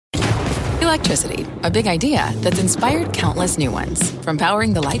Electricity, a big idea that's inspired countless new ones. From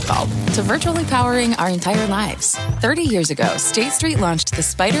powering the light bulb to virtually powering our entire lives. 30 years ago, State Street launched the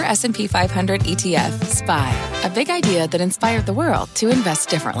SPDR S&P 500 ETF, SPY. A big idea that inspired the world to invest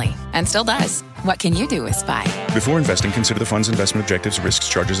differently. And still does. What can you do with SPY? Before investing, consider the fund's investment objectives, risks,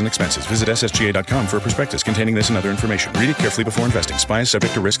 charges, and expenses. Visit ssga.com for a prospectus containing this and other information. Read it carefully before investing. SPY is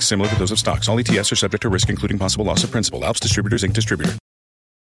subject to risks similar to those of stocks. All ETFs are subject to risk, including possible loss of principal. Alps Distributors, Inc. Distributor.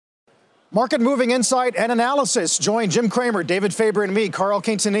 Market moving insight and analysis. Join Jim Cramer, David Faber, and me, Carl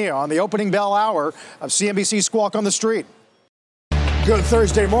Quintanilla, on the opening bell hour of CNBC Squawk on the Street. Good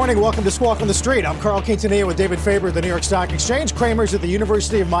Thursday morning. Welcome to Squawk on the Street. I'm Carl Quintanilla with David Faber at the New York Stock Exchange. Cramer's at the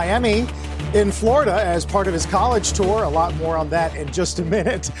University of Miami in Florida as part of his college tour. A lot more on that in just a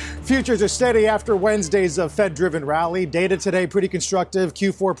minute. Futures are steady after Wednesday's Fed-driven rally. Data today pretty constructive.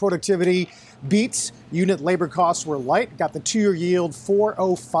 Q4 productivity beats. Unit labor costs were light. Got the two-year yield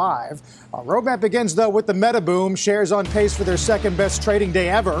 4.05. Our roadmap begins, though, with the Meta boom. Shares on pace for their second-best trading day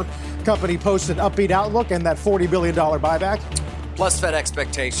ever. Company posted an upbeat outlook and that $40 billion buyback. Plus Fed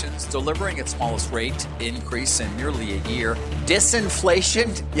expectations, delivering its smallest rate increase in nearly a year.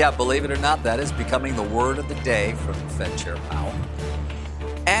 Disinflation, yeah, believe it or not, that is becoming the word of the day from Fed Chair Powell.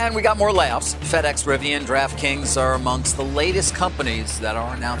 And we got more layoffs. FedEx, Rivian, DraftKings are amongst the latest companies that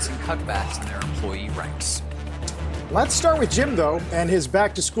are announcing cutbacks in their employee ranks. Let's start with Jim, though, and his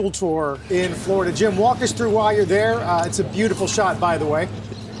back-to-school tour in Florida. Jim, walk us through why you're there. It's a beautiful shot, by the way.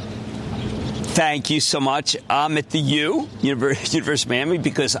 Thank you so much. I'm at the University of Miami,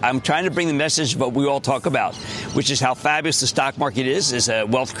 because I'm trying to bring the message of what we all talk about, which is how fabulous the stock market is as a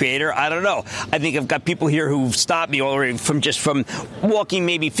wealth creator. I don't know. I think I've got people here who've stopped me already from walking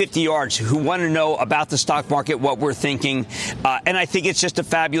maybe 50 yards who want to know about the stock market, what we're thinking. And I think it's just a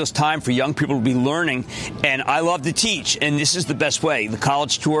fabulous time for young people to be learning. And I love to teach. And this is the best way. The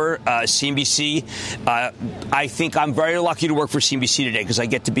college tour, CNBC. I think I'm very lucky to work for CNBC today because I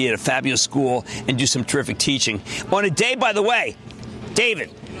get to be at a fabulous school and do some terrific teaching. On a day, by the way, David,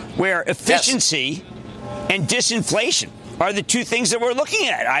 where efficiency and disinflation are the two things that we're looking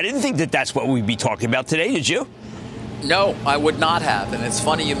at. I didn't think that that's what we'd be talking about today, did you? No, I would not have. And it's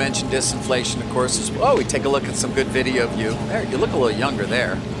funny you mentioned disinflation, of course. We take a look at some good video of you. There, you look a little younger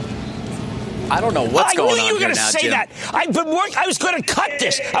there. I don't know what's going on here now, Jim. I knew you were going to say that. I was going to cut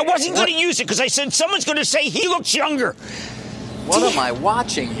this. I wasn't going to use it because I said someone's going to say he looks younger. What am I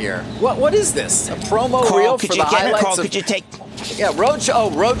watching here? What is this? A promo reel for the highlights? Carl, could you take? Yeah, road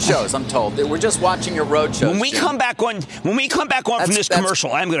shows. I'm told we're just watching your road shows. When we come back on from this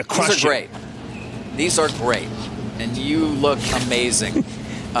commercial, I'm going to crush you. These are great. These are great, and you look amazing.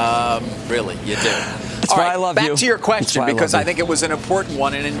 Really, you do. That's why I love you. Back to your question, because I think it was an important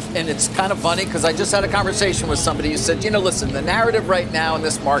one, and it's kind of funny because I just had a conversation with somebody who said, listen, the narrative right now in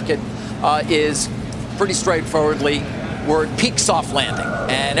this market is pretty straightforwardly. We're at peak soft landing,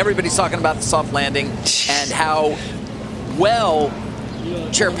 and everybody's talking about the soft landing and how well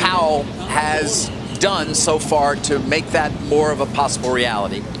Chair Powell has done so far to make that more of a possible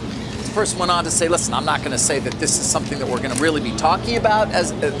reality. The person went on to say, listen, I'm not going to say that this is something that we're going to really be talking about as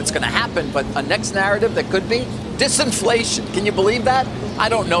it's going to happen, but a next narrative that could be disinflation. Can you believe that? I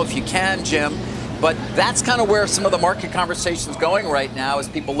don't know if you can, Jim, but that's kind of where some of the market conversation is going right now as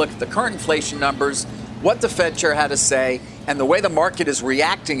people look at the current inflation numbers, what the Fed chair had to say, and the way the market is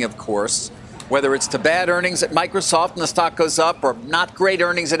reacting, of course, whether it's to bad earnings at Microsoft and the stock goes up, or not great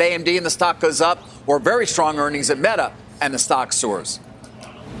earnings at AMD and the stock goes up, or very strong earnings at Meta and the stock soars.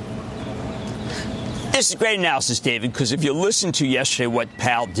 This is great analysis, David, because if you listen to yesterday what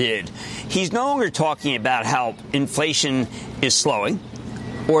Powell did, he's no longer talking about how inflation is slowing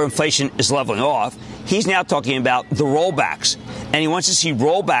or inflation is leveling off. He's now talking about the rollbacks, and he wants to see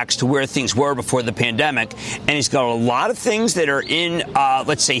rollbacks to where things were before the pandemic. And he's got a lot of things that are in,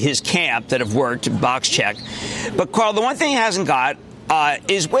 let's say, his camp that have worked, box check. But, Carl, the one thing he hasn't got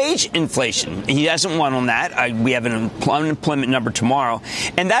is wage inflation. He hasn't won on that. We have an unemployment number tomorrow.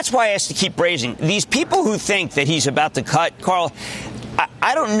 And that's why he has to keep raising. These people who think that he's about to cut, Carl,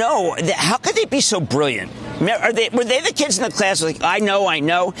 I don't know. How could they be so brilliant? Were they the kids in the class like, I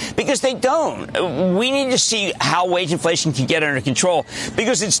know? Because they don't. We need to see how wage inflation can get under control,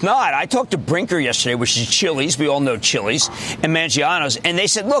 because it's not. I talked to Brinker yesterday, which is Chili's. We all know Chili's and Maggiano's. And they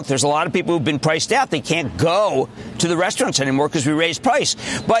said, look, there's a lot of people who've been priced out. They can't go to the restaurants anymore because we raised price.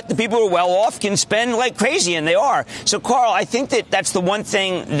 But the people who are well off can spend like crazy, and they are. So, Carl, I think that that's the one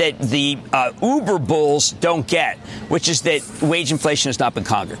thing that the Uber bulls don't get, which is that wage inflation has not been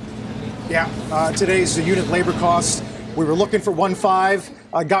conquered. Yeah, today's unit labor costs, we were looking for 1.5.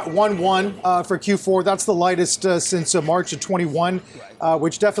 got 1.1 for Q4. That's the lightest since March of 21,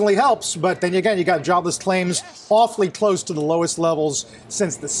 which definitely helps. But then again, you got jobless claims awfully close to the lowest levels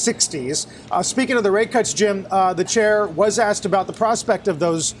since the 60s. Speaking of the rate cuts, Jim, the chair was asked about the prospect of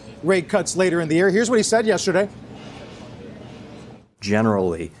those rate cuts later in the year. Here's what he said yesterday.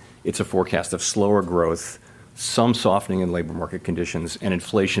 Generally, it's a forecast of slower growth, some softening in labor market conditions, and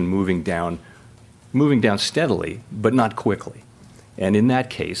inflation moving down steadily, but not quickly. And in that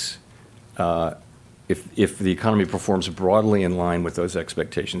case, if the economy performs broadly in line with those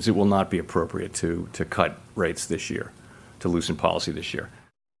expectations, it will not be appropriate to cut rates this year, to loosen policy this year.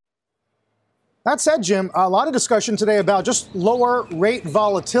 That said, Jim, a lot of discussion today about just lower rate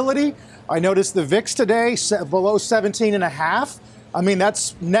volatility. I noticed the VIX today below 17.5. I mean,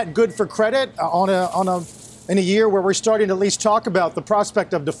 that's net good for credit in a year where we're starting to at least talk about the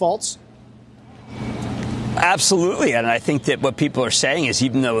prospect of defaults. Absolutely. And I think that what people are saying is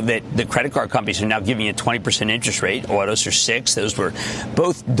even though that the credit card companies are now giving you a 20% interest rate, autos are 6%, those were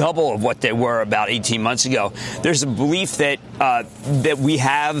both double of what they were about 18 months ago. There's a belief that that we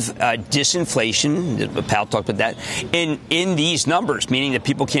have disinflation, Powell talked about that, in these numbers, meaning that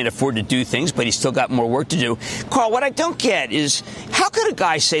people can't afford to do things, but he's still got more work to do. Carl, what I don't get is how could a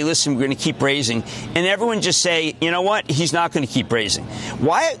guy say, listen, we're going to keep raising, and everyone just say, you know what, he's not going to keep raising?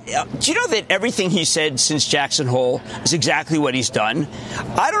 Why? Do you know that everything he said since Jackson Hole is exactly what he's done?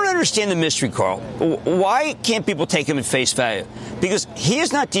 I don't understand the mystery, Carl. Why can't people take him at face value? Because he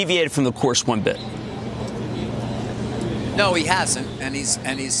has not deviated from the course one bit. No, he hasn't, and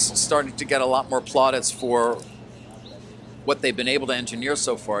he's starting to get a lot more plaudits for what they've been able to engineer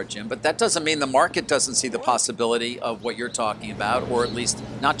so far, Jim. But that doesn't mean the market doesn't see the possibility of what you're talking about, or at least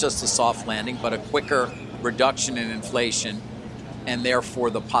not just a soft landing, but a quicker reduction in inflation, and therefore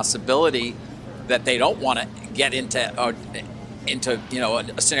the possibility that they don't want to get into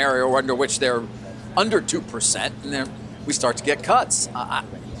a scenario under which they're under 2%, and then we start to get cuts.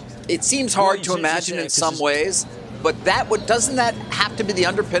 It seems hard to imagine in some ways, but doesn't that have to be the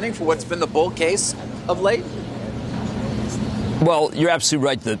underpinning for what's been the bull case of late? Well, you're absolutely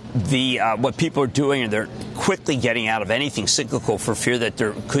right. The what people are doing, and they're quickly getting out of anything cyclical for fear that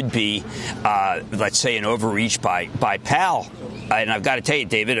there could be, let's say, an overreach by Powell. And I've got to tell you,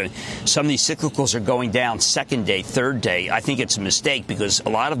 David, some of these cyclicals are going down second day, third day. I think it's a mistake because a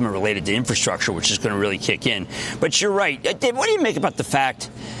lot of them are related to infrastructure, which is going to really kick in. But you're right. Dave, what do you make about the fact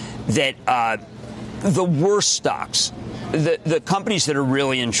that the worst stocks, the companies that are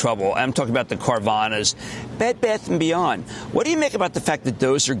really in trouble, I'm talking about the Carvanas, Bed Bath & Beyond, what do you make about the fact that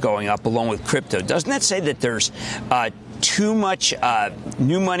those are going up along with crypto? Doesn't that say that there's too much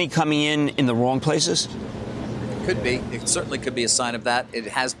new money coming in the wrong places? Could be. It certainly could be a sign of that. It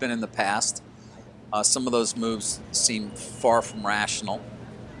has been in the past. Some of those moves seem far from rational.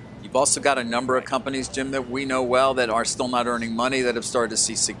 You've also got a number of companies, Jim, that we know well that are still not earning money that have started to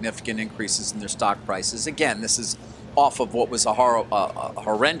see significant increases in their stock prices. Again, this is off of what was a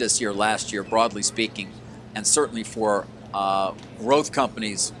horrendous year last year, broadly speaking, and certainly for growth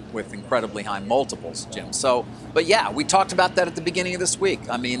companies with incredibly high multiples, Jim. So, but yeah, we talked about that at the beginning of this week.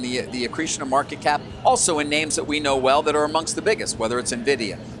 I mean, the accretion of market cap, also in names that we know well that are amongst the biggest, whether it's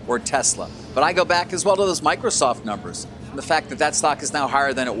NVIDIA or Tesla. But I go back as well to those Microsoft numbers. And the fact that that stock is now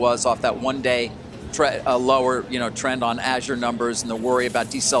higher than it was off that one-day lower, trend on Azure numbers and the worry about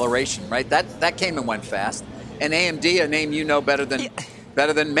deceleration, right? That came and went fast. And AMD, a name you know better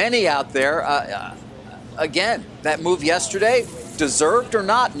than many out there. Again, that move yesterday, deserved or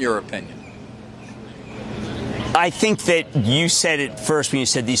not, in your opinion? I think that you said it first when you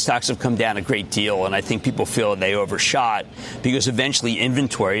said these stocks have come down a great deal, and I think people feel they overshot because eventually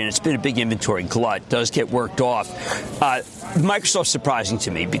inventory, and it's been a big inventory glut, does get worked off. Microsoft's surprising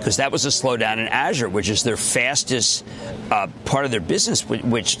to me because that was a slowdown in Azure, which is their fastest part of their business,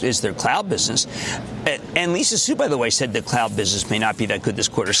 which is their cloud business. And Lisa Su, by the way, said the cloud business may not be that good this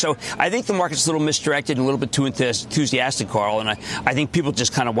quarter. So I think the market's a little misdirected and a little bit too enthusiastic, Carl, and I think people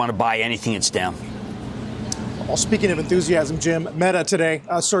just kind of want to buy anything that's down. Well, speaking of enthusiasm, Jim, Meta today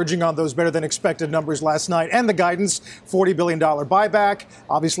surging on those better than expected numbers last night and the guidance, $40 billion buyback,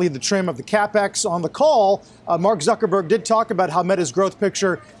 obviously the trim of the CapEx. On the call, Mark Zuckerberg did talk about how Meta's growth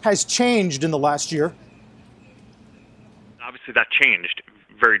picture has changed in the last year. Obviously, that changed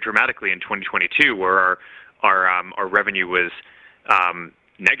very dramatically in 2022, where our revenue was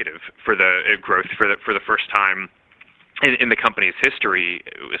negative for the growth for the first time in the company's history.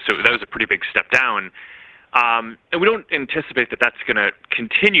 So that was a pretty big step down. And we don't anticipate that that's going to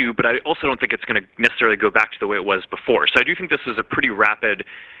continue, but I also don't think it's going to necessarily go back to the way it was before. So I do think this is a pretty rapid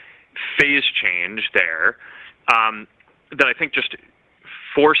phase change there that I think just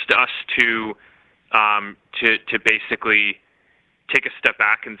forced us to basically take a step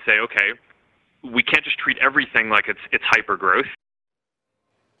back and say, okay, we can't just treat everything like it's hyper growth.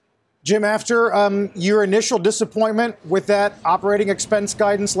 Jim, after your initial disappointment with that operating expense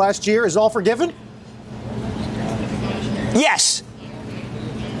guidance last year, is all forgiven? Yes.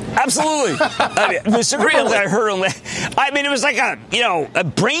 Absolutely. Really? I heard him. I mean, it was like a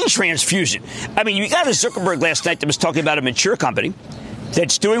brain transfusion. I mean, you got a Zuckerberg last night that was talking about a mature company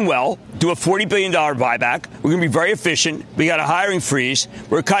that's doing well, do a $40 billion buyback. We're going to be very efficient. We got a hiring freeze.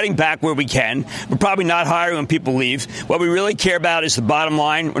 We're cutting back where we can. We're probably not hiring when people leave. What we really care about is the bottom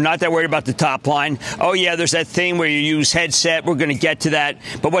line. We're not that worried about the top line. Oh, yeah, there's that thing where you use headset. We're going to get to that.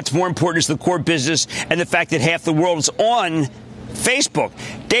 But what's more important is the core business and the fact that half the world is on Facebook.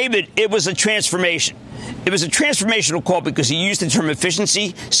 David, it was a transformation. It was a transformational call because he used the term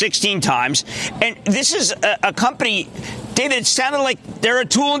efficiency 16 times. And this is a company, David, it sounded like they're a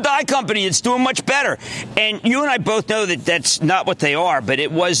tool and die company. It's doing much better. And you and I both know that that's not what they are. But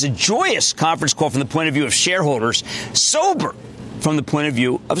it was a joyous conference call from the point of view of shareholders, sober from the point of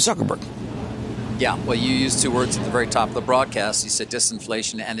view of Zuckerberg. Yeah, well, you used two words at the very top of the broadcast. You said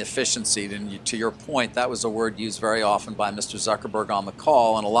disinflation and efficiency. And to your point, that was a word used very often by Mr. Zuckerberg on the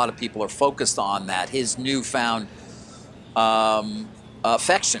call. And a lot of people are focused on that, his newfound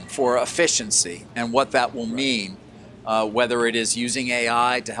affection for efficiency and what that will mean, whether it is using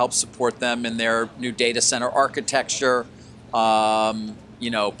AI to help support them in their new data center architecture,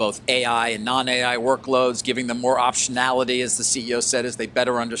 both AI and non-AI workloads, giving them more optionality, as the CEO said, as they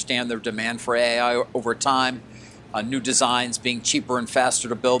better understand their demand for AI over time. New designs being cheaper and faster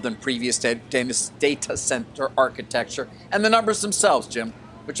to build than previous data center architecture. And the numbers themselves, Jim,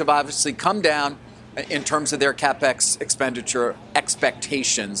 which have obviously come down in terms of their CapEx expenditure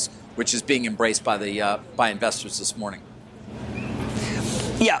expectations, which is being embraced by investors this morning.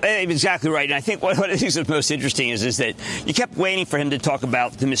 Yeah, exactly right. And I think one of the things that's most interesting is that you kept waiting for him to talk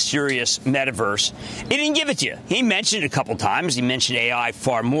about the mysterious metaverse. He didn't give it to you. He mentioned it a couple times. He mentioned AI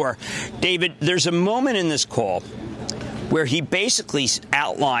far more. David, there's a moment in this call where he basically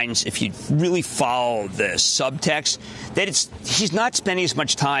outlines, if you really follow the subtext, that he's not spending as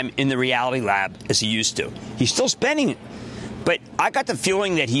much time in the reality lab as he used to. He's still spending it. But I got the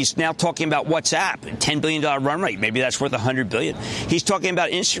feeling that he's now talking about WhatsApp, a $10 billion run rate. Maybe that's worth $100 billion. He's talking about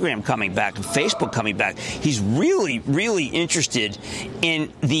Instagram coming back and Facebook coming back. He's really, really interested in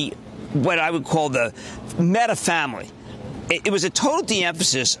what I would call the Meta family. It was a total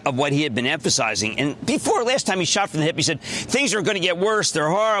de-emphasis of what he had been emphasizing. And before, last time he shot from the hip, he said, things are going to get worse. They're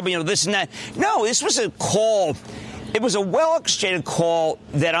horrible, this and that. No, this was a call. It was a well-orchestrated call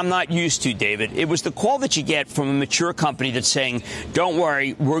that I'm not used to, David. It was the call that you get from a mature company that's saying, don't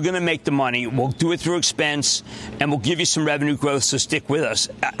worry, we're going to make the money. We'll do it through expense, and we'll give you some revenue growth, so stick with us.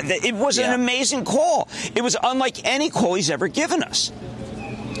 It was an amazing call. It was unlike any call he's ever given us.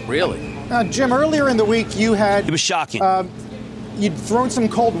 Really? Jim, earlier in the week, you had... It was shocking. You'd thrown some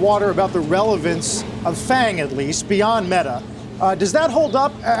cold water about the relevance of FANG, at least, beyond Meta. Does that hold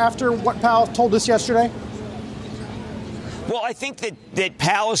up after what Powell told us yesterday? Well, I think that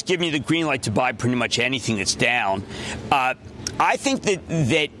Powell has given you the green light to buy pretty much anything that's down. I think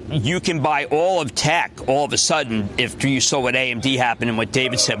that you can buy all of tech all of a sudden after you saw what AMD happened and what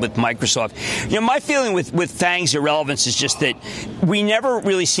David said with Microsoft. My feeling with FANG's irrelevance is just that we never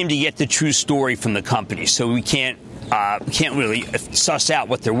really seem to get the true story from the company, so we can't really suss out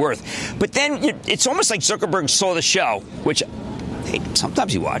what they're worth. But then it's almost like Zuckerberg saw the show, which... Hey,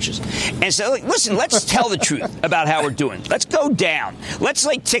 sometimes he watches and said, listen, let's tell the truth about how we're doing. Let's go down. Let's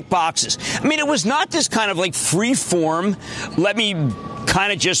tick boxes. I mean, it was not this kind of free form. Let me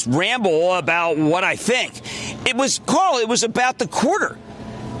kind of just ramble about what I think. It was, Carl, it was about the quarter.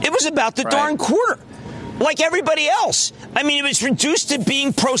 It was about the darn quarter. Like everybody else. I mean, it was reduced to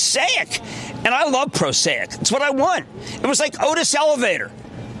being prosaic. And I love prosaic. It's what I want. It was like Otis Elevator.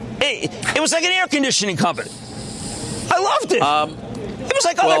 It was like an air conditioning company. I loved it. It was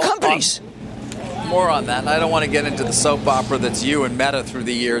like other companies. More on that. And I don't want to get into the soap opera that's you and Meta through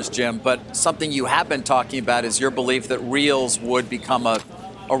the years, Jim, but something you have been talking about is your belief that Reels would become a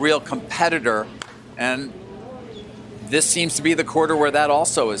real competitor. And this seems to be the quarter where that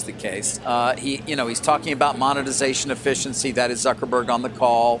also is the case. He's talking about monetization efficiency. That is Zuckerberg on the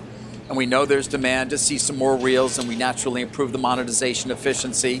call. And we know there's demand to see some more Reels, and we naturally improve the monetization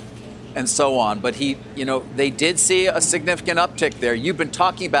efficiency and so on. But they did see a significant uptick there. You've been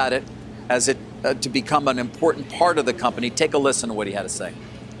talking about it as it to become an important part of the company. Take a listen to what he had to say.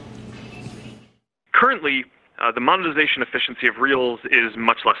 Currently, the monetization efficiency of Reels is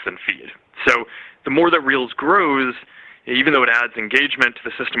much less than Feed. So the more that Reels grows, even though it adds engagement to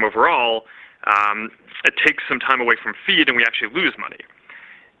the system overall, it takes some time away from feed and we actually lose money.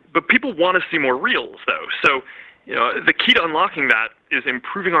 But people want to see more reels, though. So, the key to unlocking that is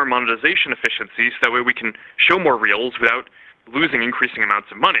improving our monetization efficiency so that way we can show more reels without losing increasing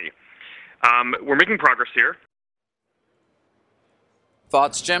amounts of money. We're making progress here.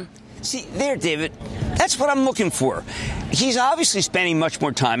 Thoughts, Jim? See, there, David, that's what I'm looking for. He's obviously spending much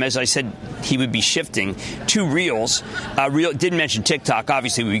more time, as I said, he would be shifting to Reels. Didn't mention TikTok.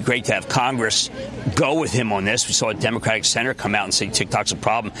 Obviously, it would be great to have Congress go with him on this. We saw a Democratic senator come out and say TikTok's a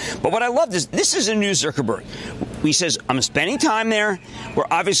problem. But what I love is this is a new Zuckerberg. He says, I'm spending time there. We're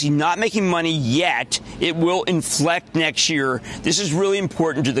obviously not making money yet. It will inflect next year. This is really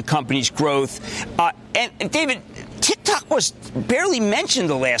important to the company's growth. And David, TikTok was barely mentioned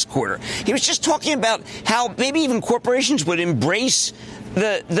the last quarter. He was just talking about how maybe even corporations would embrace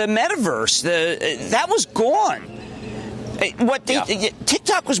the metaverse. That was gone.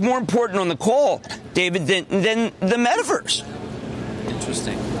 TikTok was more important on the call, David, than the metaverse.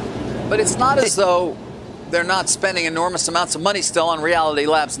 Interesting. But it's not as though they're not spending enormous amounts of money still on Reality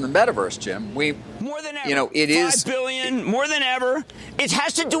Labs in the metaverse, Jim. More than ever. It is $5 billion, more than ever. It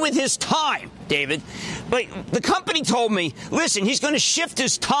has to do with his time, David. But the company told me, listen, he's going to shift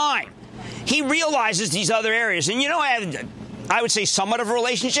his time. He realizes these other areas. And, I would say somewhat of a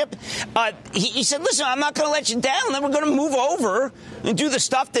relationship. He said, listen, I'm not going to let you down. Then we're going to move over and do the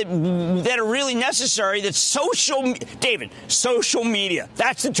stuff that are really necessary. That's social media.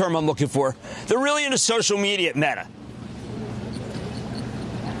 That's the term I'm looking for. They're really into social media, Meta.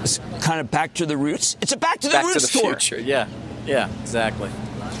 It's kind of back to the roots. It's a back to the roots tour. Future. Yeah, exactly.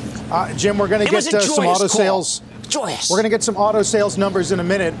 Jim, we're going to get some auto sales. Joyous. We're going to get some auto sales numbers in a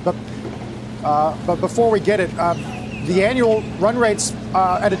minute. But before we get it, the annual run rate's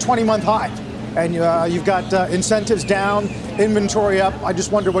at a 20-month high. And you've got incentives down, inventory up. I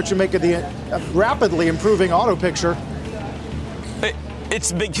just wonder what you make of the rapidly improving auto picture.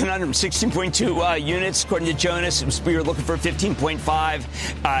 It's a big conundrum. 16.2 units, according to Jonas. We were looking for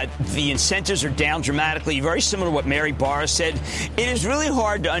 15.5. The incentives are down dramatically, very similar to what Mary Barra said. It is really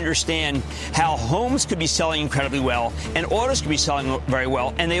hard to understand how homes could be selling incredibly well and autos could be selling very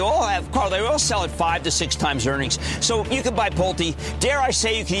well. And they all sell at 5 to 6 times earnings. So you could buy Pulte. Dare I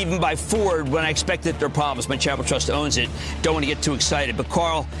say you could even buy Ford when I expect that there are problems. My Charitable Trust owns it. Don't want to get too excited. But,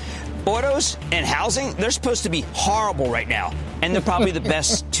 Carl, autos and housing, they're supposed to be horrible right now. And they're probably the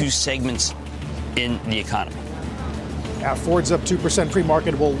best two segments in the economy. Ford's up 2%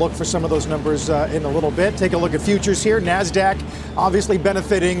 pre-market. We'll look for some of those numbers in a little bit. Take a look at futures here. NASDAQ obviously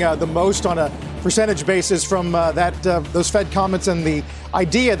benefiting the most on a percentage basis from those Fed comments and the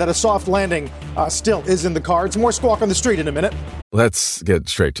idea that a soft landing still is in the cards. More Squawk on the Street in a minute. Let's get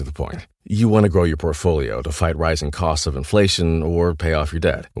straight to the point. You want to grow your portfolio to fight rising costs of inflation or pay off your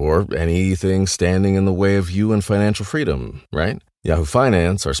debt or anything standing in the way of you and financial freedom, right? Yahoo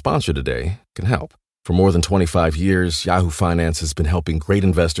Finance, our sponsor today, can help. For more than 25 years, Yahoo Finance has been helping great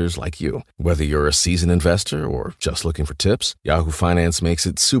investors like you. Whether you're a seasoned investor or just looking for tips, Yahoo Finance makes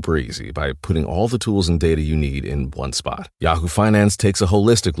it super easy by putting all the tools and data you need in one spot. Yahoo Finance takes a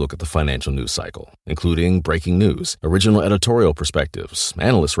holistic look at the financial news cycle, including breaking news, original editorial perspectives,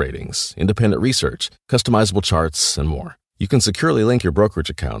 analyst ratings, independent research, customizable charts, and more. You can securely link your brokerage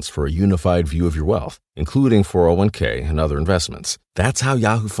accounts for a unified view of your wealth, including 401k and other investments. That's how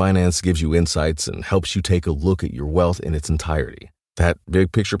Yahoo Finance gives you insights and helps you take a look at your wealth in its entirety. That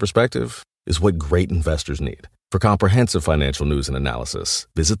big picture perspective is what great investors need. For comprehensive financial news and analysis,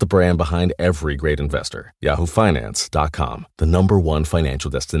 visit the brand behind every great investor, yahoofinance.com, the #1 financial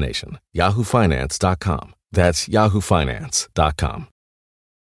destination, yahoofinance.com. That's yahoofinance.com.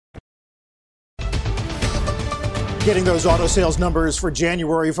 Getting those auto sales numbers for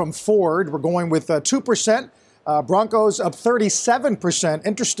January from Ford. We're going with 2%. Broncos up 37%.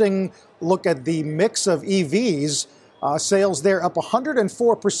 Interesting look at the mix of EVs. Sales there up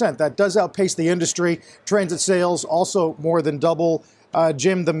 104%. That does outpace the industry. Transit sales also more than double.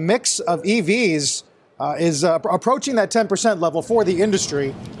 Jim, the mix of EVs is approaching that 10% level for the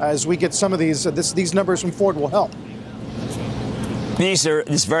industry. As we get some of these numbers from Ford will help.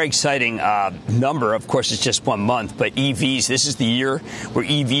 This very exciting number. Of course, it's just 1 month, but EVs, this is the year where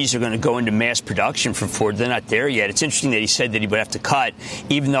EVs are going to go into mass production for Ford. They're not there yet. It's interesting that he said that he would have to cut,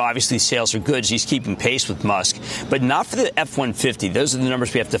 even though obviously sales are good. So he's keeping pace with Musk, but not for the F-150. Those are the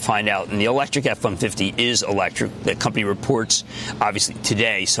numbers we have to find out. And the electric F-150 is electric. The company reports, obviously,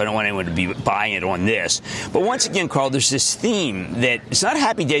 today, so I don't want anyone to be buying it on this. But once again, Carl, there's this theme that it's not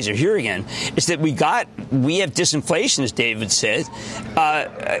happy days are here again. It's that we have disinflation, as David said.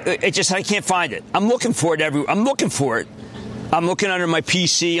 I can't find it. I'm looking for it everywhere. I'm looking for it. I'm looking under my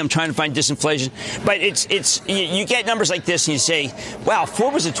PC. I'm trying to find disinflation. But you get numbers like this and you say, wow,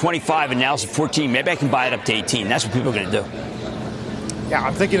 Ford was at 25 and now it's at 14. Maybe I can buy it up to 18. That's what people are going to do. Yeah,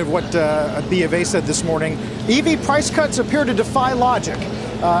 I'm thinking of what B of A said this morning. EV price cuts appear to defy logic.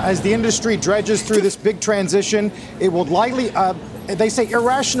 As the industry dredges through this big transition, it will likely, they say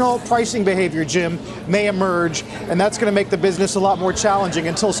irrational pricing behavior, Jim, may emerge, and that's going to make the business a lot more challenging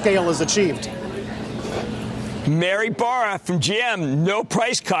until scale is achieved. Mary Barra from GM, no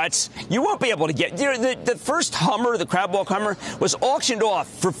price cuts. You won't be able to get. The first Hummer, the Crabwalk Hummer, was auctioned off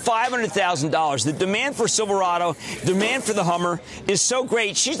for $500,000. The demand for Silverado, demand for the Hummer is so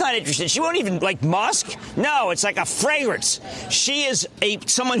great. She's not interested. She won't even like Musk. No, it's like a fragrance. She is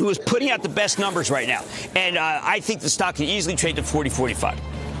someone who is putting out the best numbers right now, and I think the stock can easily trade to 40, 45.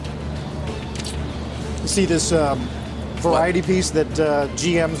 You see this variety piece that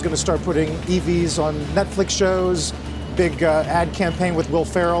GM is going to start putting EVs on Netflix shows, big ad campaign with Will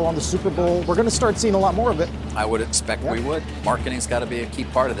Ferrell on the Super Bowl. We're going to start seeing a lot more of it. I would expect we would. Marketing's got to be a key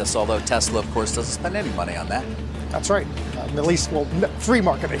part of this, although Tesla, of course, doesn't spend any money on that. That's right. At least, free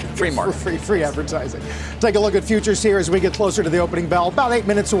marketing. Free marketing. Free advertising. Take a look at futures here as we get closer to the opening bell. About 8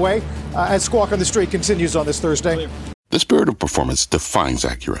 minutes away as Squawk on the Street continues on this Thursday. The spirit of performance defines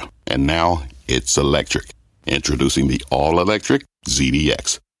Acura, and now it's electric. Introducing the all-electric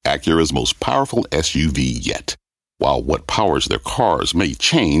ZDX, Acura's most powerful SUV yet. While what powers their cars may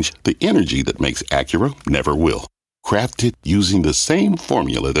change, the energy that makes Acura never will. Crafted using the same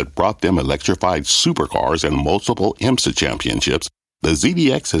formula that brought them electrified supercars and multiple IMSA championships, the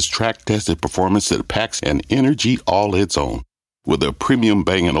ZDX has track-tested performance that packs an energy all its own. With a premium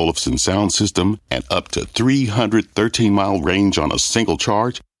Bang & Olufsen sound system and up to 313-mile range on a single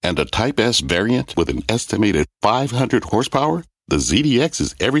charge, and a Type S variant with an estimated 500 horsepower, the ZDX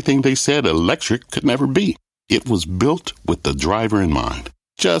is everything they said electric could never be. It was built with the driver in mind,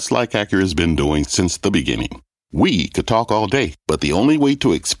 just like Acura's been doing since the beginning. We could talk all day, but the only way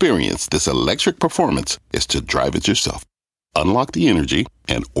to experience this electric performance is to drive it yourself. Unlock the energy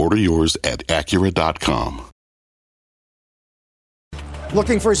and order yours at Acura.com.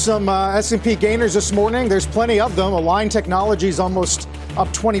 Looking for some S&P gainers this morning. There's plenty of them. Align Technologies almost up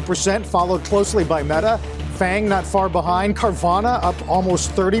 20%, followed closely by Meta. Fang not far behind. Carvana up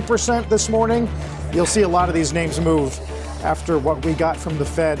almost 30% this morning. You'll see a lot of these names move after what we got from the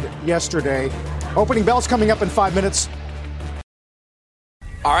Fed yesterday. Opening bell's coming up in 5 minutes.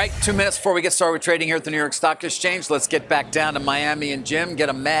 All right, 2 minutes before we get started with trading here at the New York Stock Exchange. Let's get back down to Miami and Jim. Get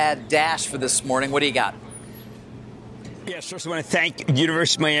a mad dash for this morning. What do you got? Yes, first I want to thank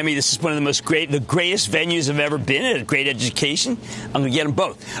University of Miami. This is one of the greatest venues I've ever been in, a great education. I'm going to get them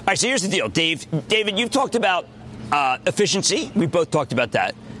both. All right, so here's the deal, David, you've talked about efficiency. We both talked about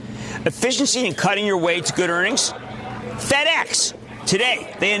that. Efficiency in cutting your way to good earnings. FedEx.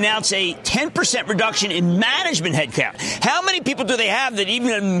 Today, they announced a 10% reduction in management headcount. How many people do they have that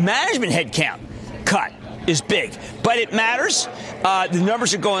even a management headcount cut is big? But it matters. The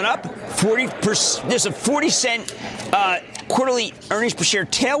numbers are going up. 40%. There's a 40-cent quarterly earnings per share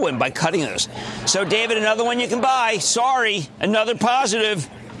tailwind by cutting those. So, David, another one you can buy. Sorry, another positive.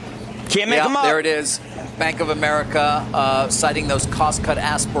 Can't make them up. There it is. Bank of America citing those cost-cut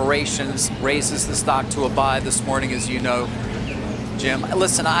aspirations raises the stock to a buy this morning, as you know, Jim.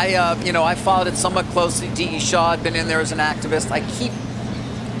 Listen, I followed it somewhat closely. D.E. Shaw had been in there as an activist.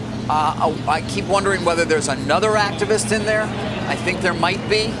 I keep wondering whether there's another activist in there. I think there might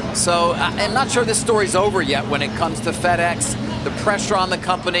be. So I'm not sure this story's over yet when it comes to FedEx. The pressure on the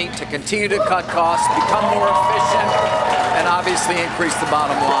company to continue to cut costs, become more efficient, and obviously increase the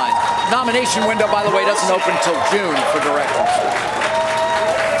bottom line. Nomination window, by the way, doesn't open until June for directors.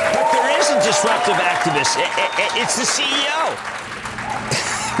 But there is a disruptive activist. It's the CEO.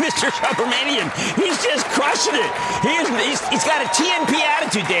 Mr. Subramanian, he's just crushing it. He's got a TNP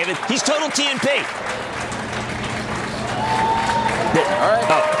attitude, David. He's total TNP. All right.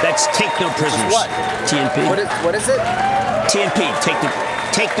 Oh, that's take no prisoners. What? TNP. What is it? TNP.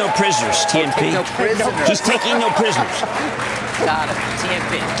 Take no prisoners. TNP. Take no prisoners. He's taking no prisoners. Got it.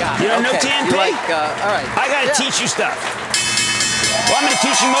 TNP. Got it. You don't know TNP? All right. I got to teach you stuff. Well, I'm going to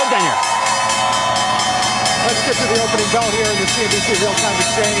teach you more down here. Let's get to the opening bell here in the CNBC Real-Time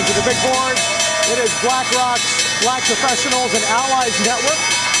Exchange. With the big board, it is BlackRock's Black Professionals and Allies Network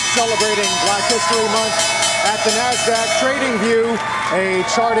celebrating Black History Month at the NASDAQ. TradingView, a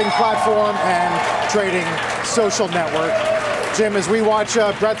charting platform and trading social network. Jim, as we watch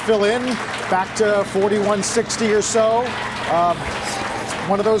Brett fill in, back to 4160 or so.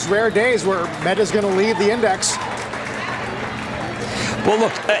 One of those rare days where Meta's going to lead the index. Well,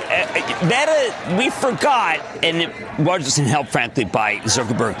 look, Meta, we forgot, and it wasn't helped, frankly, by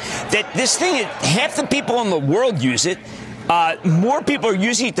Zuckerberg, that this thing, half the people in the world use it. More people are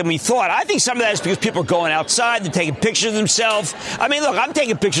using it than we thought. I think some of that is because people are going outside, they're taking pictures of themselves. I mean, look, I'm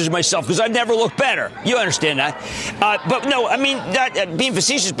taking pictures of myself because I've never looked better. You understand that? But no, I mean, not being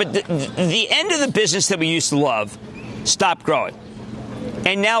facetious, but the end of the business that we used to love stopped growing.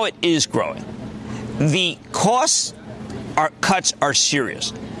 And now it is growing. The cuts are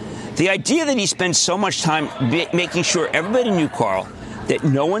serious. The idea that he spends so much time making sure everybody knew, Carl, that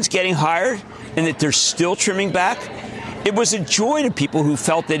no one's getting hired and that they're still trimming back, it was a joy to people who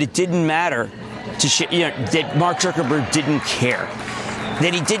felt that it didn't matter that Mark Zuckerberg didn't care,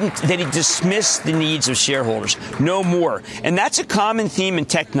 that he dismissed the needs of shareholders. No more. And that's a common theme in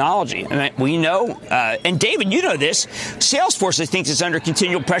technology. I mean, we know, and David, you know this, Salesforce, I think, is under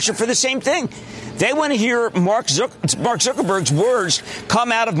continual pressure for the same thing. They want to hear Mark Zuckerberg's words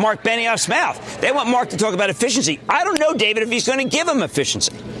come out of Mark Benioff's mouth. They want Mark to talk about efficiency. I don't know, David, if he's going to give him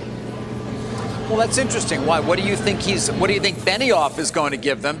efficiency. Well, that's interesting. Why? What do you think Benioff is going to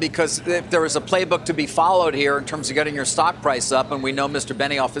give them? Because if there is a playbook to be followed here in terms of getting your stock price up, and we know Mr.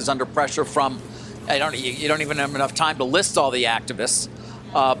 Benioff is under pressure from, you don't even have enough time to list all the activists,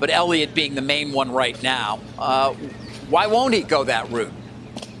 but Elliott being the main one right now. Why won't he go that route?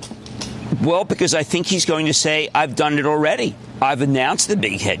 Well, because I think he's going to say, I've done it already. I've announced the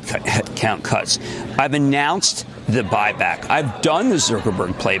big head count cuts. I've announced the buyback. I've done the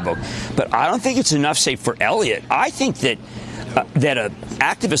Zuckerberg playbook. But I don't think it's enough, say, for Elliott. I think that an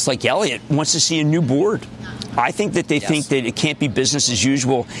activist like Elliott wants to see a new board. I think that they think that it can't be business as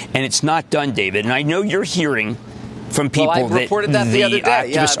usual, and it's not done, David. And I know you're hearing from people that the other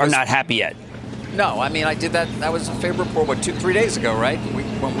day. Activists are not happy yet. No, I mean, I did that. That was a favorite report, 2-3 days ago, right?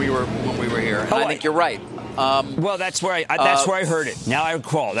 When we were here. And I think you're right. Well, that's where I heard it. Now I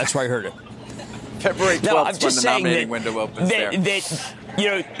recall. That's where I heard it. February 12th when the nominating window opens there.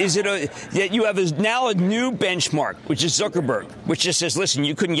 That you have now a new benchmark, which is Zuckerberg, which just says, listen,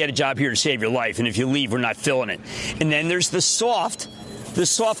 you couldn't get a job here to save your life, and if you leave, we're not filling it. And then there's the soft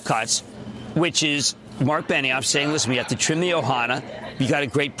cuts, which is Mark Benioff saying, listen, we have to trim the Ohana. You got a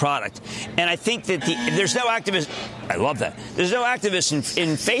great product. And I think that there's no activist. I love that. There's no activist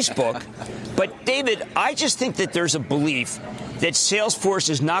in Facebook. But, David, I just think that there's a belief that Salesforce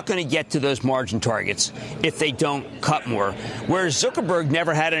is not going to get to those margin targets if they don't cut more, whereas Zuckerberg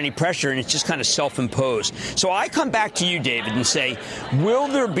never had any pressure, and it's just kind of self-imposed. So I come back to you, David, and say, will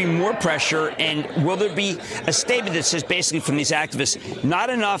there be more pressure, and will there be a statement that says basically from these activists,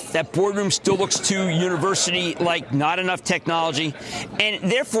 not enough, that boardroom still looks too university-like, not enough technology, and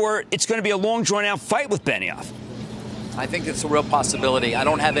therefore it's going to be a long, drawn-out fight with Benioff? I think it's a real possibility. I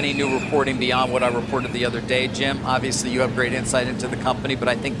don't have any new reporting beyond what I reported the other day, Jim. Obviously, you have great insight into the company, but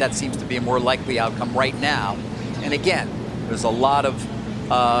I think that seems to be a more likely outcome right now. And again, there's a lot of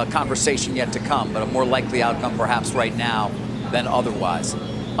conversation yet to come, but a more likely outcome perhaps right now than otherwise.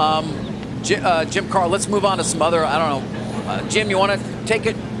 Jim Carl, let's move on to some other, I don't know. Jim, you want to take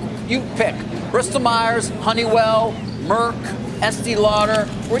it? You pick. Bristol-Myers, Honeywell, Merck, Estee Lauder.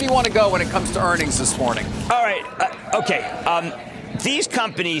 Where do you want to go when it comes to earnings this morning? All right. Okay. These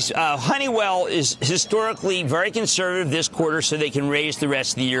companies, Honeywell is historically very conservative this quarter so they can raise the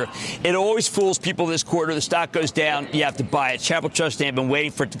rest of the year. It always fools people this quarter. The stock goes down. You have to buy it. Chapel Trust have been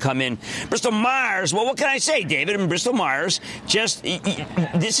waiting for it to come in. Bristol-Myers, well, what can I say, David? And Bristol-Myers,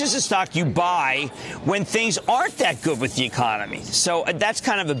 this is a stock you buy when things aren't that good with the economy. So that's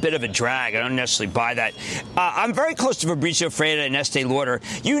kind of a bit of a drag. I don't necessarily buy that. I'm very close to Fabrizio Freda and Estee Lauder.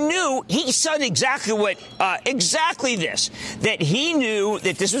 You knew he said exactly this, that he knew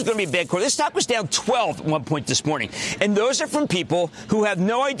that this was going to be a bad quarter. This stock was down 12 at one point this morning. And those are from people who have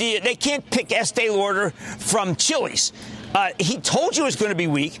no idea. They can't pick Estee Lauder from Chili's. He told you it was going to be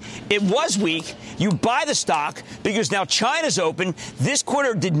weak. It was weak. You buy the stock because now China's open. This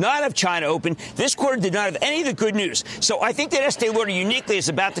quarter did not have China open. This quarter did not have any of the good news. So I think that Estee Lauder uniquely is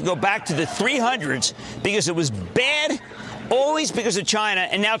about to go back to the 300s because it was bad always because of China,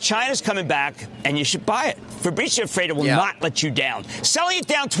 and now China's coming back, and you should buy it. Fabrizio Freda will not let you down. Selling it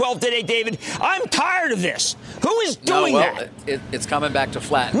down 12 today, David. I'm tired of this. Who is doing that? It's coming back to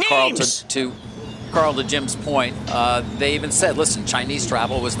flatten. Carl, to Jim's point, they even said, listen, Chinese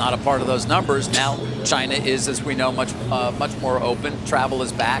travel was not a part of those numbers. Now China is, as we know, much more open. Travel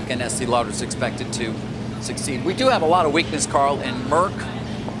is back, and Estee Lauder is expected to succeed. We do have a lot of weakness, Carl, in Merck.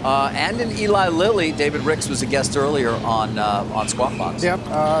 And in Eli Lilly. David Ricks was a guest earlier on Squawk Box.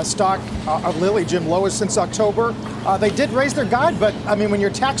 Yep, stock of Lilly, Jim, lowest since October. They did raise their guide, but I mean, when your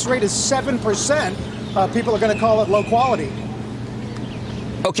tax rate is 7%, people are going to call it low quality.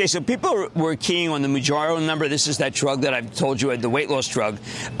 Okay, so people were keying on the Mounjaro number. This is that drug that I've told you, the weight loss drug.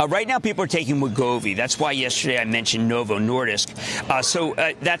 Right now, people are taking Wegovy. That's why yesterday I mentioned Novo Nordisk. So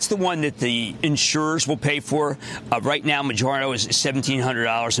that's the one that the insurers will pay for. Right now, Mounjaro is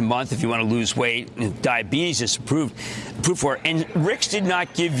 $1,700 a month if you want to lose weight. Diabetes is approved for. And Ricks did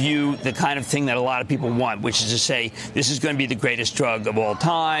not give you the kind of thing that a lot of people want, which is to say this is going to be the greatest drug of all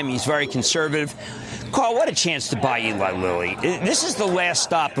time. He's very conservative. Carl, what a chance to buy Eli Lilly. This is the last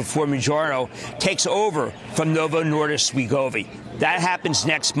stop before Mounjaro takes over from Novo Nordisk Wegovy. That happens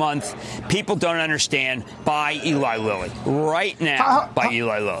next month. People don't understand. Buy Eli Lilly. Right now, buy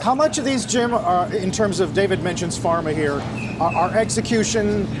Eli Lilly. How much of these, Jim, in terms of David mentions pharma here, are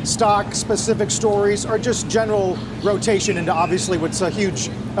execution, stock, specific stories, or just general rotation into obviously what's a huge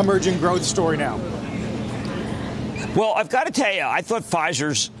emerging growth story now? Well, I've got to tell you, I thought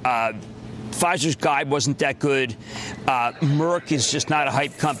Pfizer's guide wasn't that good. Merck is just not a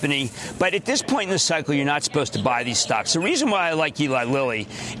hype company. But at this point in the cycle, you're not supposed to buy these stocks. The reason why I like Eli Lilly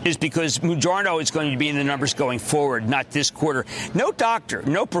is because Mounjaro is going to be in the numbers going forward, not this quarter. No doctor,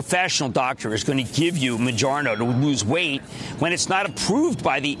 no professional doctor is going to give you Mounjaro to lose weight when it's not approved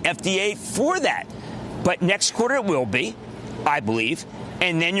by the FDA for that. But next quarter it will be, I believe.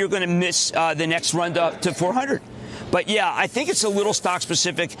 And then you're going to miss the next run to 400. But, yeah, I think it's a little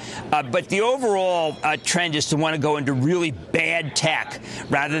stock-specific. But the overall trend is to want to go into really bad tech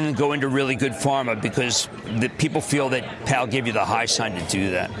rather than go into really good pharma because the people feel that Powell gave you the high sign to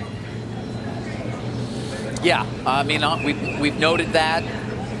do that. Yeah, I mean, we've noted that.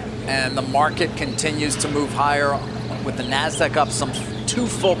 And the market continues to move higher with the NASDAQ up some 2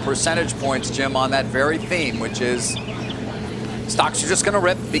 full percentage points, Jim, on that very theme, which is stocks are just going to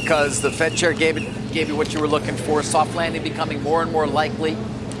rip because the Fed chair gave you what you were looking for. Soft landing becoming more and more likely,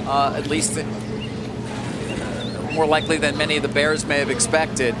 at least more likely than many of the bears may have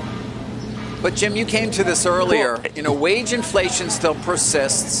expected. But, Jim, you came to this earlier. Wage inflation still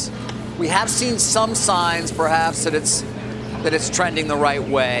persists. We have seen some signs, perhaps, that it's trending the right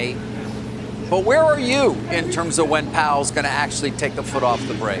way. But where are you in terms of when Powell's going to actually take the foot off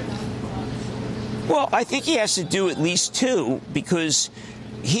the brake? Well, I think he has to do at least two because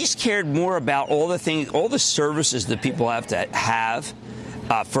he's cared more about all the services that people have to have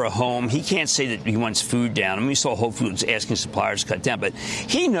for a home. He can't say that he wants food down. I mean, we saw Whole Foods asking suppliers to cut down, but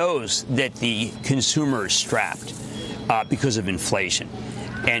he knows that the consumer is strapped because of inflation.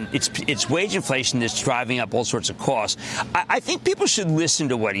 And it's wage inflation that's driving up all sorts of costs. I think people should listen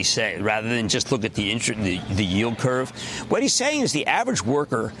to what he's saying rather than just look at the yield curve. What he's saying is the average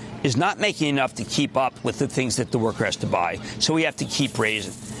worker is not making enough to keep up with the things that the worker has to buy. So we have to keep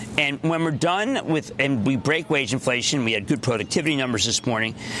raising. And when we're done and we break wage inflation, we had good productivity numbers this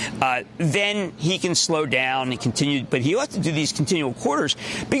morning, then he can slow down and continue. But he'll have to do these continual quarters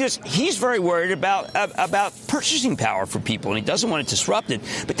because he's very worried about purchasing power for people, and he doesn't want it disrupted.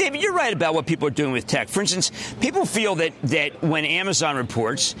 But, David, you're right about what people are doing with tech. For instance, people feel that when Amazon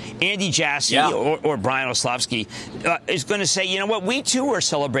reports, Andy Jassy or Brian Olszewski is going to say, you know what, we too are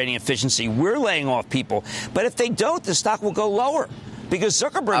celebrating efficiency. We're laying off people. But if they don't, the stock will go lower. Because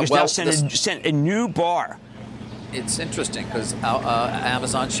Zuckerberg has now sent a new bar. It's interesting because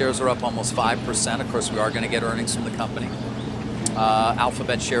Amazon shares are up almost 5%. Of course, we are going to get earnings from the company.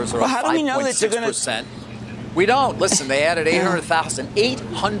 Alphabet shares are up 5.6%. We don't. Listen, they added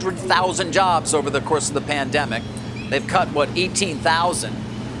 800,000 jobs over the course of the pandemic. They've cut, 18,000.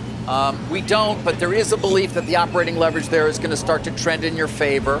 We don't, but there is a belief that the operating leverage there is going to start to trend in your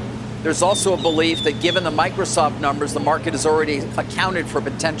favor. There's also a belief that given the Microsoft numbers, the market has already accounted for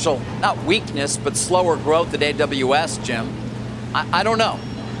potential, not weakness, but slower growth at AWS, Jim. I don't know.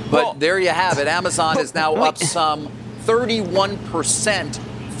 But there you have it. Amazon is now up some 31%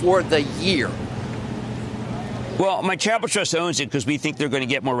 for the year. Well, my Travel Trust owns it because we think they're going to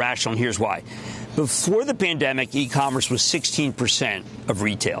get more rational, and here's why. Before the pandemic, e-commerce was 16% of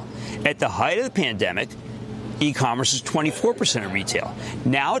retail. At the height of the pandemic, e-commerce is 24% of retail.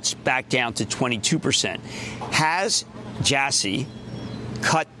 Now it's back down to 22%. Has Jassy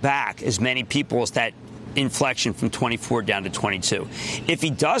cut back as many people as that inflection from 24 down to 22? If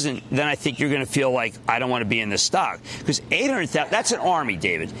he doesn't, then I think you're going to feel like I don't want to be in this stock because 800,000, that's an army,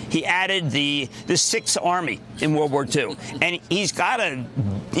 David. He added the 6th Army in World War II, and he's got to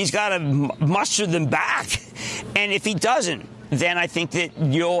muster them back. And if he doesn't, then I think that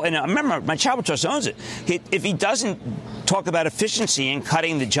and remember, my Travel Trust owns it. If he doesn't talk about efficiency and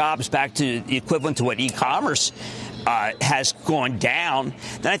cutting the jobs back to the equivalent to what e-commerce has gone down,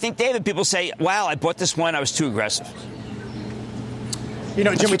 then I think, David, people say, wow, I bought this one, I was too aggressive.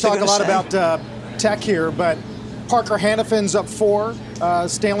 Jim, we talk a lot about tech here, but Parker Hannifin's up 4,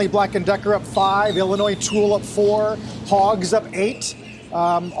 Stanley Black & Decker up 5, Illinois Tool up 4, Hogs up 8,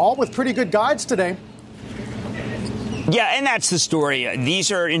 all with pretty good guides today. Yeah, and that's the story.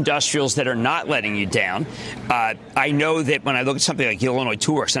 These are industrials that are not letting you down. I know that when I look at something like Illinois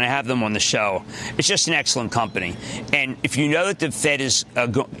Toolworks, and I have them on the show, it's just an excellent company. And if you know that the Fed is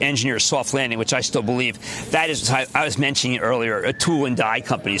engineer a soft landing, which I still believe, that is, I was mentioning earlier, a tool and die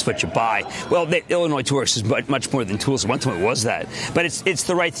company is what you buy. Well, Illinois Toolworks is much more than tools. At one time it was that. But it's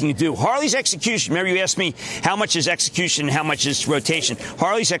the right thing to do. Harley's execution, remember you asked me how much is execution and how much is rotation.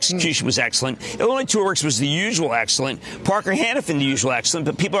 Harley's execution was excellent. Illinois Toolworks was the usual excellent. Parker Hannifin, the usual excellent,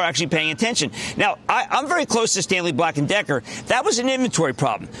 but people are actually paying attention. Now, I'm very close to Stanley Black & Decker. That was an inventory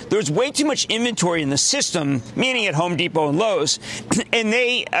problem. There was way too much inventory in the system, meaning at Home Depot and Lowe's, and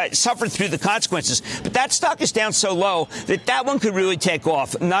they suffered through the consequences. But that stock is down so low that one could really take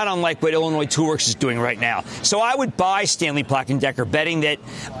off, not unlike what Illinois Toolworks is doing right now. So I would buy Stanley Black & Decker, betting that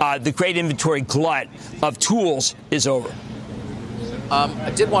the great inventory glut of tools is over.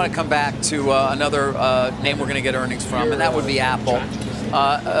 I did want to come back to another name we're going to get earnings from, and that would be Apple.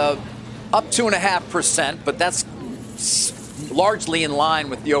 Up 2.5%, but that's largely in line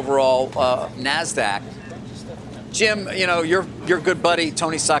with the overall NASDAQ. Jim, you know, your good buddy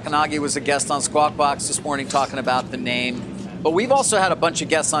Tony Sacconaghi was a guest on Squawk Box this morning talking about the name. But we've also had a bunch of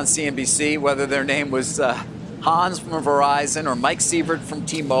guests on CNBC, whether their name was Hans from Verizon or Mike Sievert from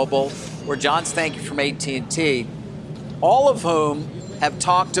T-Mobile or John Stankey from AT&T, all of whom have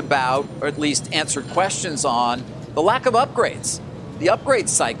talked about, or at least answered questions on, the lack of upgrades. The upgrade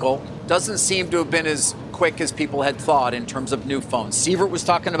cycle doesn't seem to have been as quick as people had thought in terms of new phones. Sievert was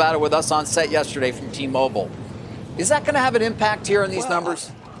talking about it with us on set yesterday from T-Mobile. Is that going to have an impact here on these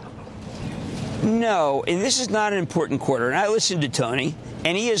numbers? No, and this is not an important quarter. And I listened to Tony,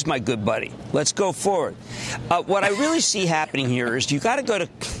 and he is my good buddy. Let's go forward. What I really see happening here is you got to go,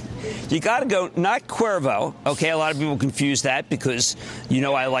 not Cuervo. Okay, a lot of people confuse that because, you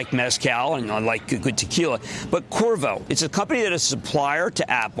know, I like mezcal and I like good tequila. But Cuervo, it's a company that is a supplier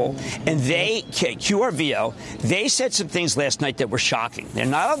to Apple, and they, QRVO, they said some things last night that were shocking. They're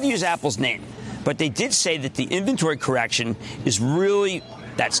not allowed to use Apple's name, but they did say that the inventory correction is really,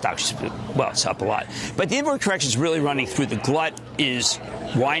 that stock's, well, it's up a lot. But the inventory correction is really running through. The glut is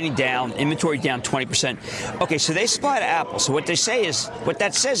winding down, inventory down 20%. Okay, so they supply to Apple. So what that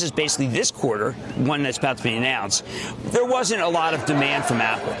says is basically this quarter, one that's about to be announced, there wasn't a lot of demand from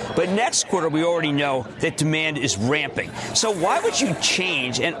Apple. But next quarter, we already know that demand is ramping. So why would you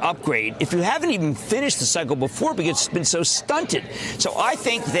change and upgrade if you haven't even finished the cycle before because it's been so stunted? So I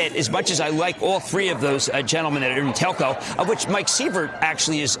think that as much as I like all three of those gentlemen that are in telco, of which Mike Sievert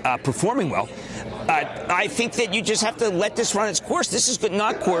actually is performing well, I think that you just have to let this run its course. This is good,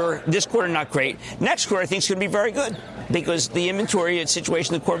 this quarter not great. Next quarter I think is going to be very good because the inventory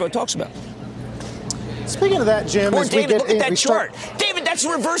situation that Cuervo talks about. Speaking of that, Jim, or David, look at that chart. David, that's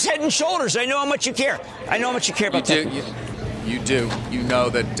reverse head and shoulders. I know how much you care. I know how much you care about that. You do. You know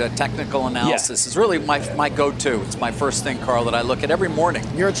that technical analysis is really my go-to. It's my first thing, Carl, that I look at every morning.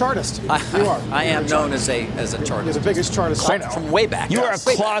 You're a chartist. You are. I am known as a chartist. You're the biggest chartist I know. From way back. You are a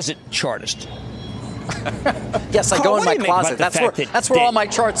closet chartist. Yes, I go in my closet. That's where all my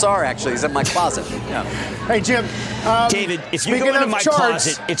charts are, actually, is in my closet. Yeah. Hey, Jim. David, if you go into my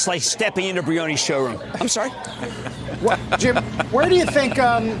closet, it's like stepping into Brioni's showroom. I'm sorry. Jim, where do you think,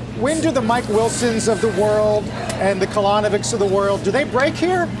 when do the Mike Wilsons of the world and the Kalanovics of the world, do they break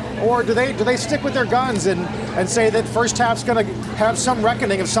here? Or do they stick with their guns and say that first half's going to have some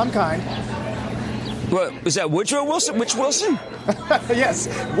reckoning of some kind? What, was that Woodrow Wilson? Which Wilson? Yes,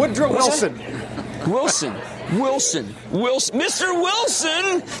 Woodrow Wilson. Wilson. Mr.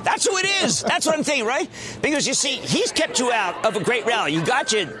 Wilson! That's who it is. That's what I'm thinking, right? Because, you see, he's kept you out of a great rally. He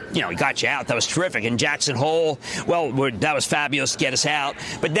got you out. That was terrific. And Jackson Hole, well, that was fabulous to get us out.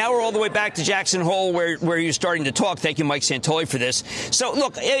 But now we're all the way back to Jackson Hole where you're starting to talk. Thank you, Mike Santoli, for this. So,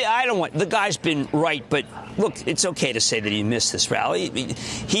 look, the guy's been right, but look, it's okay to say that he missed this rally.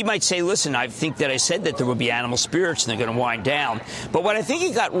 He might say, listen, I think that I said that there would be animal spirits and they're going to wind down. But what I think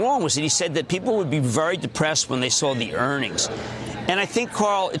he got wrong was that he said that people would be very depressed when they saw the earnings. And I think,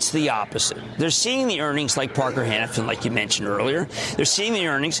 Carl, it's the opposite. They're seeing the earnings like Parker Hannifin, like you mentioned earlier. They're seeing the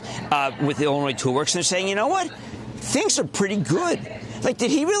earnings with Illinois Toolworks, and they're saying, you know what? Things are pretty good. Like, did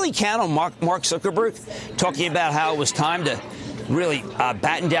he really count on Mark Zuckerberg talking about how it was time to really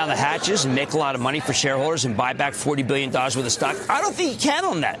batten down the hatches and make a lot of money for shareholders and buy back $40 billion worth of stock? I don't think he counted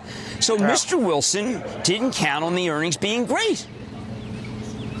on that. So Mr. Wilson didn't count on the earnings being great.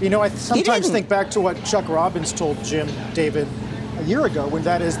 You know, I sometimes think back to what Chuck Robbins told Jim, David, a year ago, when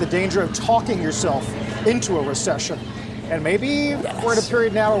that is the danger of talking yourself into a recession. And maybe we're in a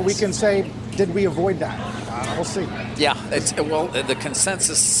period now where we can say, did we avoid that? We'll see. Yeah, the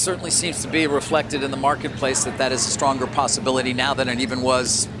consensus certainly seems to be reflected in the marketplace that is a stronger possibility now than it even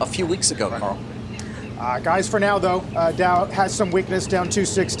was a few weeks ago, Carl. Guys, for now, though, Dow has some weakness, down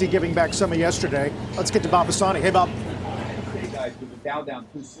 260, giving back some of yesterday. Let's get to Bob Pisani. Hey, Bob. Hey, guys, with the Dow down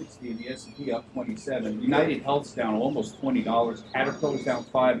 260 and the S&P up 27, United Health's down almost $20, Caterpillar's down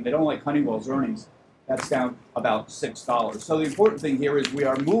 5, and they don't like Honeywell's earnings. That's down about $6. So the important thing here is we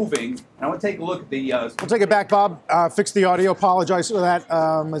are moving. And I want to take a look at the... We'll take it back, Bob. Fix the audio. Apologize for that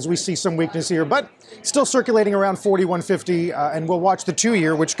as we see some weakness here. But still circulating around 4150. And we'll watch the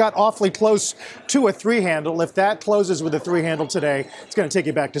 2-year, which got awfully close to a 3-handle. If that closes with a 3-handle today, it's going to take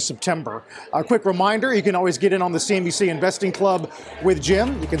you back to September. A quick reminder, you can always get in on the CNBC Investing Club with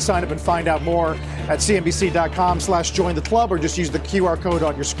Jim. You can sign up and find out more at cnbc.com/join the club, or just use the QR code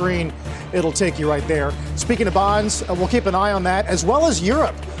on your screen. It'll take you right there. Speaking of bonds, we'll keep an eye on that, as well as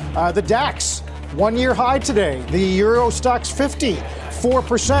Europe. The DAX, 1-year high today. The Euro Stoxx 50,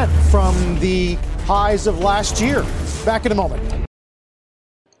 4% from the highs of last year. Back in a moment.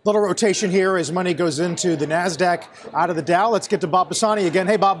 Little rotation here as money goes into the NASDAQ out of the Dow. Let's get to Bob Pisani again.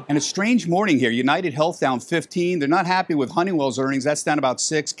 Hey, Bob. And a strange morning here. United Health down 15. They're not happy with Honeywell's earnings. That's down about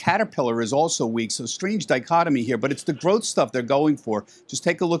 6. Caterpillar is also weak. So strange dichotomy here. But it's the growth stuff they're going for. Just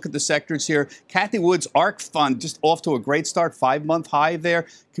take a look at the sectors here. Cathie Wood's ARK Fund just off to a great start. 5-month high there.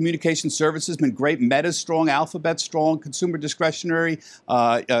 Communication services been great. Meta's strong. Alphabet's strong. Consumer discretionary.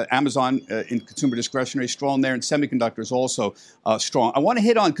 Amazon in consumer discretionary strong there. And semiconductors also strong. I want to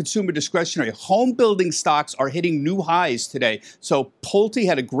hit on consumer discretionary. Home building stocks are hitting new highs today. So Pulte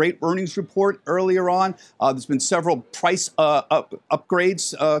had a great earnings report earlier on. There's been several price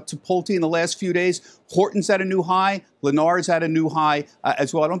upgrades to Pulte in the last few days. Horton's at a new high. Lennar's at a new high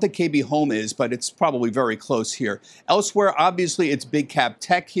as well. I don't think KB Home is, but it's probably very close here. Elsewhere, obviously, it's big cap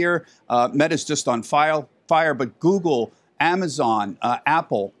tech here. Meta's just on fire, but Google, Amazon,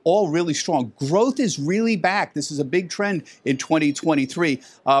 Apple, all really strong. Growth is really back. This is a big trend in 2023.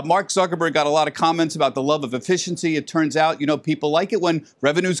 Mark Zuckerberg got a lot of comments about the love of efficiency. It turns out, people like it when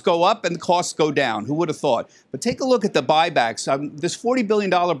revenues go up and the costs go down. Who would have thought? But take a look at the buybacks. This $40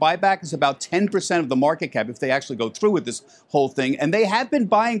 billion buyback is about 10% of the market cap if they actually go through with this whole thing. And they have been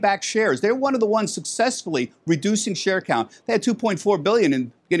buying back shares. They're one of the ones successfully reducing share count. They had 2.4 billion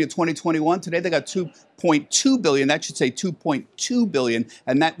in beginning of 2021. Today they got 2.2 billion. That should say 2.2 billion.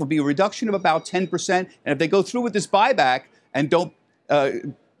 And that will be a reduction of about 10%. And if they go through with this buyback and don't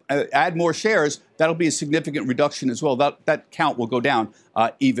add more shares, that'll be a significant reduction as well. That count will go down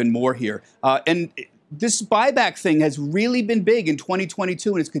even more here. And this buyback thing has really been big in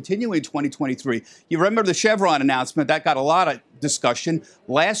 2022, and it's continuing in 2023. You remember the Chevron announcement? That got a lot of discussion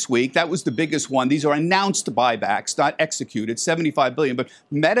last week. That was the biggest one. These are announced buybacks, not executed, $75 billion. But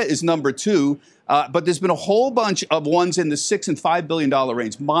Meta is number 2. But there's been a whole bunch of ones in the $6 and $5 billion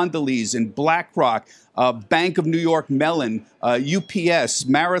range. Mondelez and BlackRock, Bank of New York Mellon, UPS,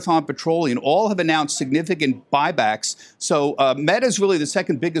 Marathon Petroleum, all have announced significant buybacks. So Meta is really the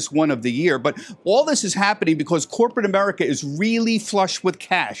second biggest one of the year. But all this is happening because corporate America is really flush with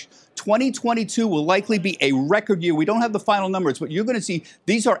cash. 2022 will likely be a record year. We don't have the final numbers, but you're going to see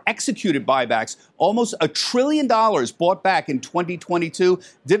these are executed buybacks. Almost $1 trillion bought back in 2022.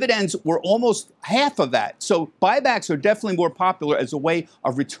 Dividends were almost half of that. So buybacks are definitely more popular as a way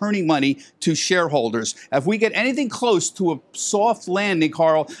of returning money to shareholders. If we get anything close to a soft landing,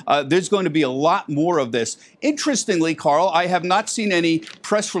 Carl, there's going to be a lot more of this. Interestingly, Carl, I have not seen any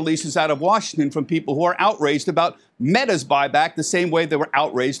press releases out of Washington from people who are outraged about Meta's buyback, the same way they were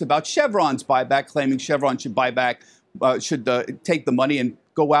outraged about Chevron's buyback, claiming Chevron should buy back, should take the money and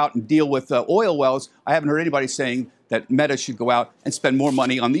go out and deal with oil wells. I haven't heard anybody saying that Meta should go out and spend more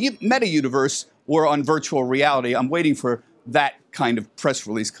money on the Meta universe or on virtual reality. I'm waiting for that kind of press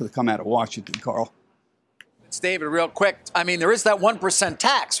release to come out of Washington, Carl. It's David, real quick. I mean, there is that 1%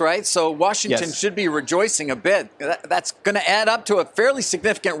 tax, right? So Washington should be rejoicing a bit. That's going to add up to a fairly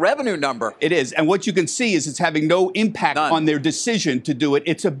significant revenue number. It is. And what you can see is it's having no impact on their decision to do it.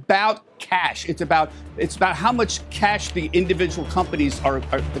 It's about cash. It's about how much cash the individual companies are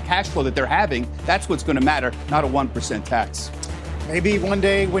the cash flow that they're having. That's what's going to matter, not a 1% tax. Maybe one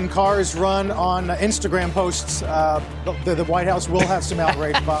day when cars run on Instagram posts, the White House will have some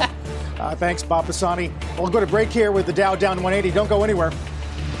outrage, Bob. Thanks, Bob Pisani. We'll go to break here with the Dow down 180. Don't go anywhere.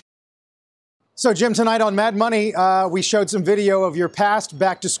 So, Jim, tonight on Mad Money, we showed some video of your past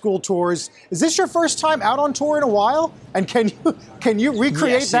back-to-school tours. Is this your first time out on tour in a while? And can you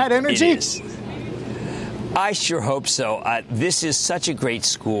recreate that energy? It is. I sure hope so. This is such a great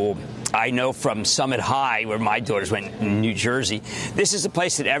school. I know from Summit High, where my daughters went in New Jersey, this is a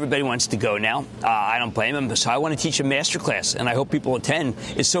place that everybody wants to go now. I don't blame them. So I want to teach a master class, and I hope people attend.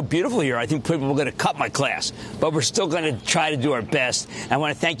 It's so beautiful here. I think people are going to cut my class, but we're still going to try to do our best. I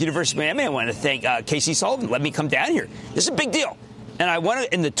want to thank University of Miami. I want to thank Casey Sullivan. Let me come down here. This is a big deal. And I want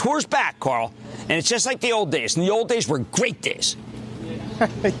to, and the tour's back, Carl, and it's just like the old days. And the old days were great days.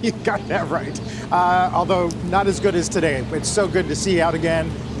 You got that right. Although not as good as today. It's so good to see you out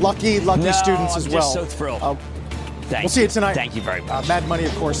again. Lucky students as well. I'm just so thrilled. We'll see you tonight. Thank you very much. Mad Money,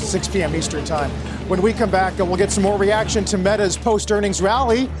 of course, at 6 p.m. Eastern Time. When we come back, we'll get some more reaction to Meta's post-earnings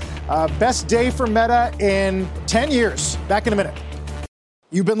rally. Best day for Meta in 10 years. Back in a minute.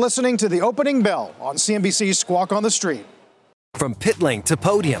 You've been listening to The Opening Bell on CNBC's Squawk on the Street. From pit lane to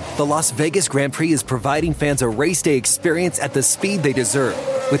podium, the Las Vegas Grand Prix is providing fans a race day experience at the speed they deserve.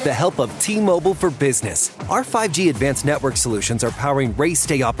 With the help of T-Mobile for Business, our 5G advanced network solutions are powering race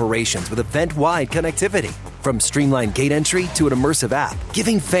day operations with event-wide connectivity. From streamlined gate entry to an immersive app,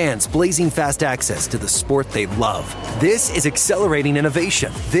 giving fans blazing fast access to the sport they love. This is accelerating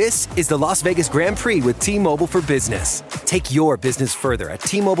innovation. This is the Las Vegas Grand Prix with T-Mobile for Business. Take your business further at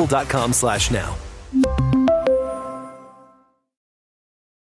T-Mobile.com/now.